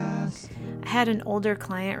had an older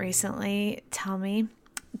client recently tell me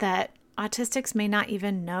that autistics may not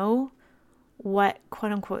even know what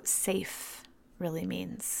quote unquote safe really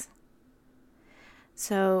means.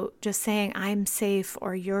 So just saying I'm safe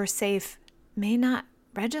or you're safe may not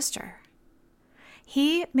register.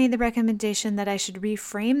 He made the recommendation that I should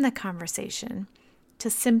reframe the conversation to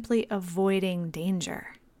simply avoiding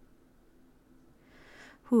danger.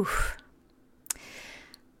 Whew.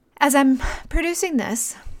 As I'm producing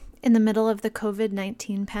this in the middle of the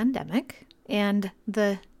COVID-19 pandemic and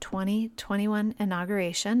the 2021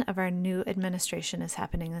 inauguration of our new administration is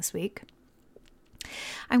happening this week,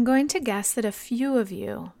 I'm going to guess that a few of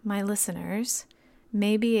you, my listeners,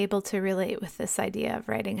 may be able to relate with this idea of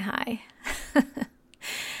riding high.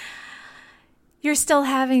 You're still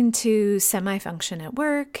having to semi-function at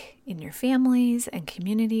work, in your families and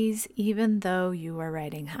communities, even though you are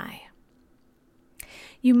riding high.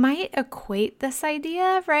 You might equate this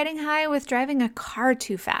idea of riding high with driving a car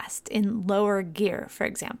too fast in lower gear, for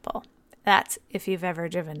example. That's if you've ever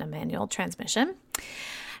driven a manual transmission.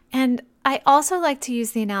 And I also like to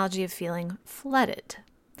use the analogy of feeling flooded.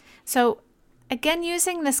 So again,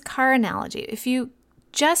 using this car analogy, if you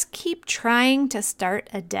just keep trying to start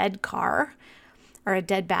a dead car or a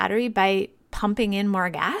dead battery by pumping in more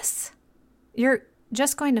gas, you're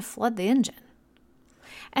just going to flood the engine.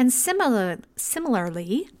 And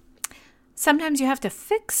similarly, sometimes you have to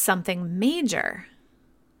fix something major,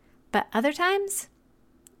 but other times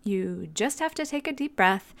you just have to take a deep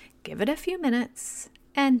breath, give it a few minutes,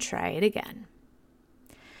 and try it again.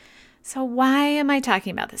 So why am I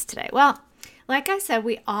talking about this today? Well, like I said,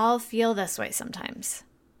 we all feel this way sometimes,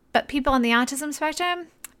 but people on the autism spectrum,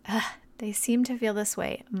 they seem to feel this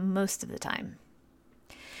way most of the time.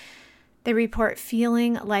 They report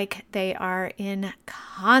feeling like they are in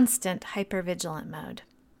constant hypervigilant mode.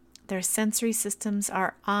 Their sensory systems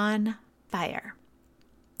are on fire.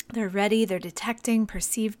 They're ready, they're detecting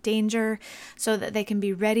perceived danger so that they can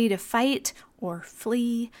be ready to fight or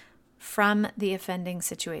flee from the offending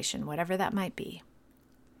situation, whatever that might be.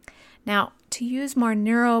 Now, to use more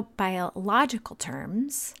neurobiological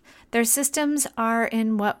terms, their systems are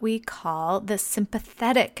in what we call the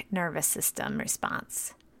sympathetic nervous system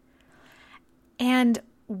response. And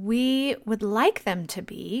we would like them to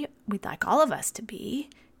be, we'd like all of us to be,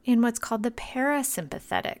 in what's called the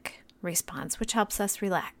parasympathetic response, which helps us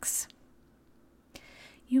relax.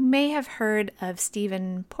 You may have heard of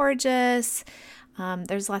Stephen Porges.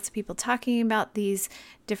 There's lots of people talking about these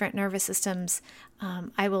different nervous systems.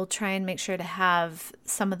 I will try and make sure to have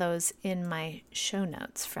some of those in my show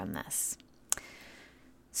notes from this.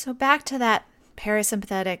 So back to that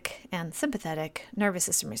parasympathetic and sympathetic nervous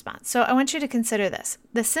system response. So I want you to consider this.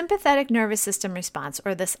 The sympathetic nervous system response,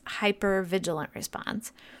 or this hypervigilant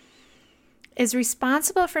response, is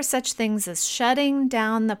responsible for such things as shutting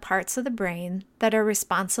down the parts of the brain that are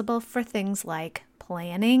responsible for things like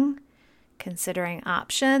planning, considering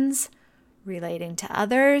options, relating to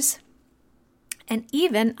others, and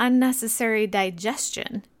even unnecessary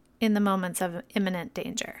digestion in the moments of imminent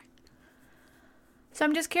danger. So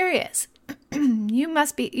I'm just curious. You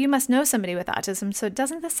must know somebody with autism, so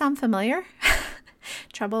doesn't this sound familiar?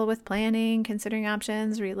 Trouble with planning, considering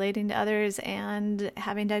options, relating to others, and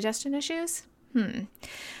having digestion issues?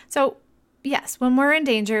 So yes, when we're in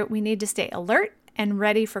danger, we need to stay alert and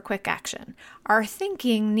ready for quick action. Our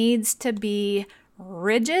thinking needs to be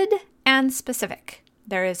rigid and specific.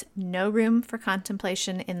 There is no room for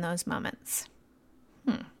contemplation in those moments.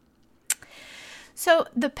 So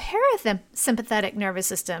the parasympathetic nervous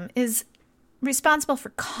system is responsible for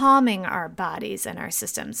calming our bodies and our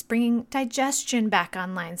systems, bringing digestion back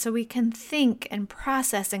online so we can think and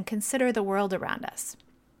process and consider the world around us.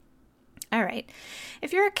 All right.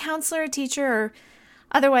 If you're a counselor, teacher, or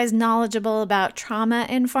otherwise knowledgeable about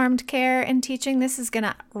trauma-informed care and teaching, this is going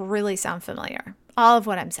to really sound familiar, all of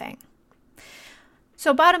what I'm saying.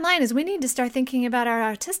 So bottom line is we need to start thinking about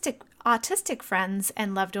our autistic friends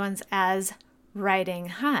and loved ones as riding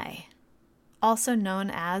high, also known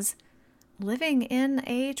as living in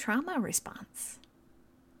a trauma response.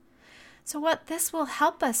 So what this will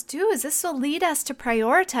help us do is this will lead us to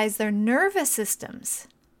prioritize their nervous systems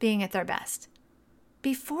being at their best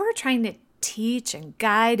before trying to teach and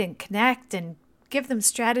guide and connect and give them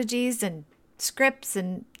strategies and scripts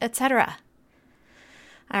and etc.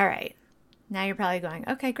 All right. Now you're probably going,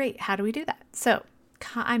 okay, great. How do we do that? So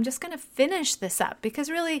I'm just going to finish this up because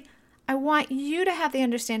really I want you to have the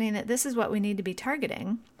understanding that this is what we need to be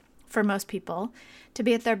targeting for most people to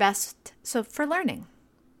be at their best for learning.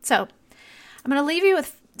 So I'm going to leave you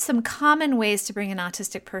with some common ways to bring an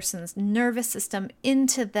autistic person's nervous system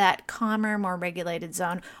into that calmer, more regulated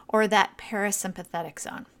zone or that parasympathetic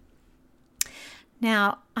zone.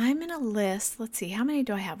 Now, I'm going to list, let's see, how many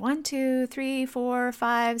do I have? 1, 2, 3, 4,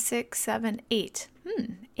 5, 6, 7, 8.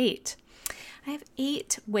 8. I have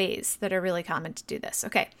 8 ways that are really common to do this.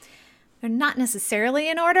 Okay. They're not necessarily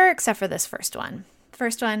in order except for this first one. The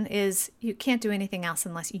first one is you can't do anything else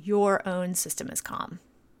unless your own system is calm.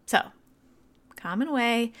 So, common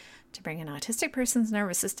way to bring an autistic person's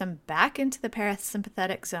nervous system back into the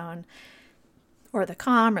parasympathetic zone or the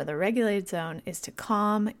calm or the regulated zone is to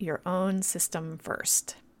calm your own system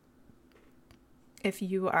first. If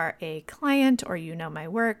you are a client or you know my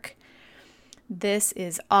work, this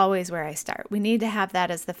is always where I start. We need to have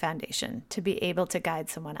that as the foundation to be able to guide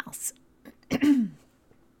someone else.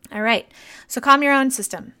 All right, so calm your own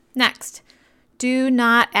system. Next, do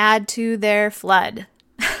not add to their flood.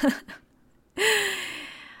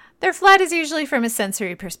 Their flood is usually from a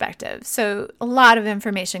sensory perspective. So a lot of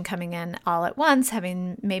information coming in all at once,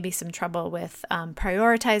 having maybe some trouble with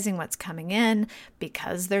prioritizing what's coming in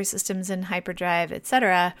because their system's in hyperdrive,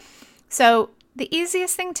 etc. So the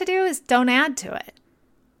easiest thing to do is don't add to it.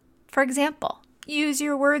 For example, use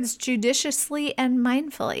your words judiciously and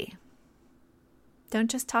mindfully.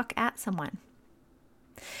 Don't just talk at someone.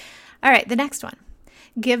 All right, the next one.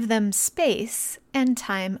 Give them space and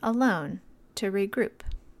time alone to regroup.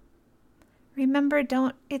 Remember,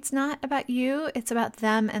 it's not about you, it's about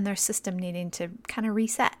them and their system needing to kind of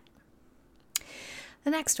reset.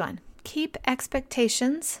 The next one. Keep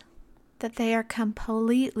expectations that they are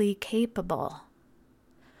completely capable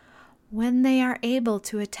when they are able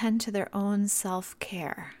to attend to their own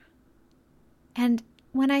self-care. And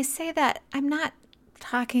when I say that, I'm not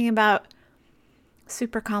talking about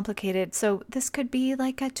super complicated. So this could be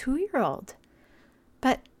like a 2-year-old.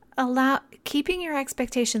 But keeping your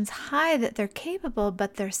expectations high that they're capable,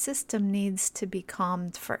 but their system needs to be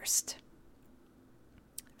calmed first.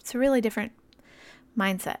 It's a really different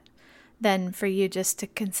mindset than for you just to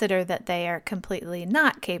consider that they are completely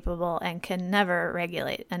not capable and can never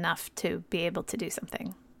regulate enough to be able to do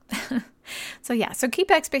something. So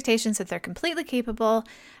keep expectations that they're completely capable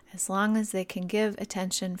as long as they can give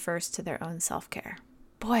attention first to their own self-care.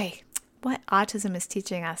 Boy, what autism is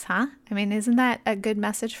teaching us, huh? I mean, isn't that a good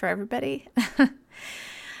message for everybody? All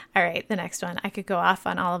right, the next one. I could go off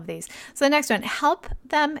on all of these. So the next one, help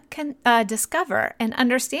them discover and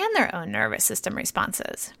understand their own nervous system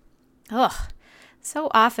responses. So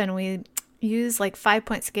often we use like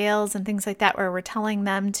 5-point scales and things like that where we're telling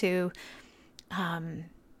them to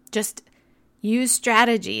just use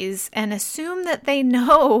strategies and assume that they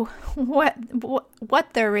know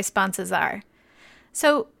what their responses are.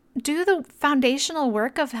 So do the foundational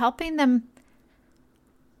work of helping them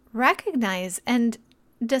recognize and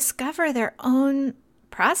discover their own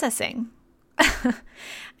processing.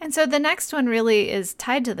 And so the next one really is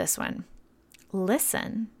tied to this one.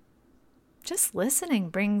 Listen. Just listening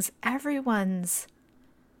brings everyone's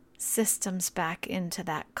systems back into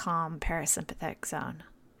that calm parasympathetic zone.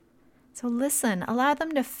 So listen, allow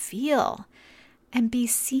them to feel and be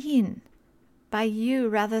seen by you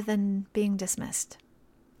rather than being dismissed.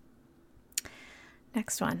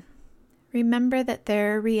 Next one. Remember that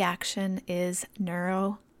their reaction is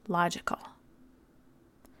neurological.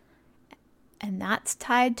 And that's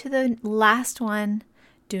tied to the last one.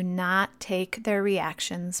 Do not take their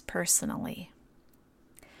reactions personally.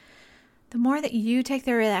 The more that you take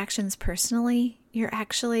their reactions personally, you're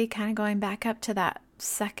actually kind of going back up to that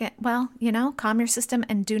second, calm your system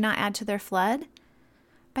and do not add to their flood.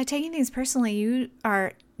 By taking things personally, you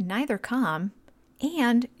are neither calm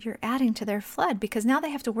and you're adding to their flood because now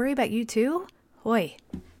they have to worry about you too. Hoy.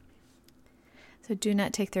 So do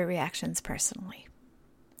not take their reactions personally.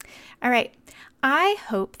 All right. I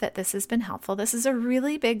hope that this has been helpful. This is a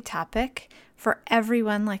really big topic for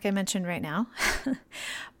everyone, like I mentioned right now,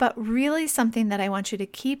 but really something that I want you to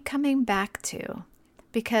keep coming back to,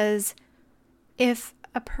 because if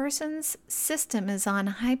a person's system is on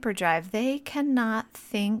hyperdrive, they cannot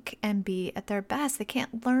think and be at their best. They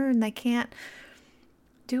can't learn. They can't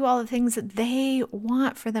do all the things that they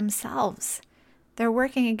want for themselves. They're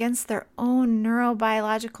working against their own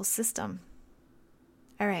neurobiological system.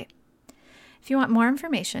 All right. If you want more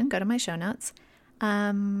information, go to my show notes.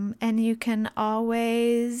 And you can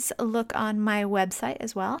always look on my website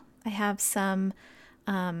as well. I have some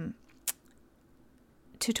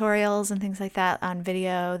tutorials and things like that on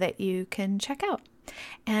video that you can check out.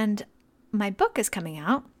 And my book is coming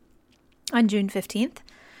out on June 15th.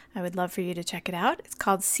 I would love for you to check it out. It's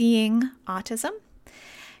called Seeing Autism,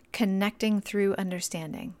 Connecting Through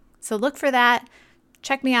Understanding. So look for that.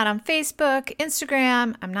 Check me out on Facebook,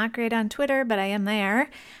 Instagram. I'm not great on Twitter, but I am there.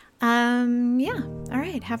 Yeah. All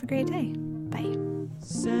right. Have a great day. Bye.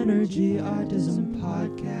 Synergy Autism Podcast.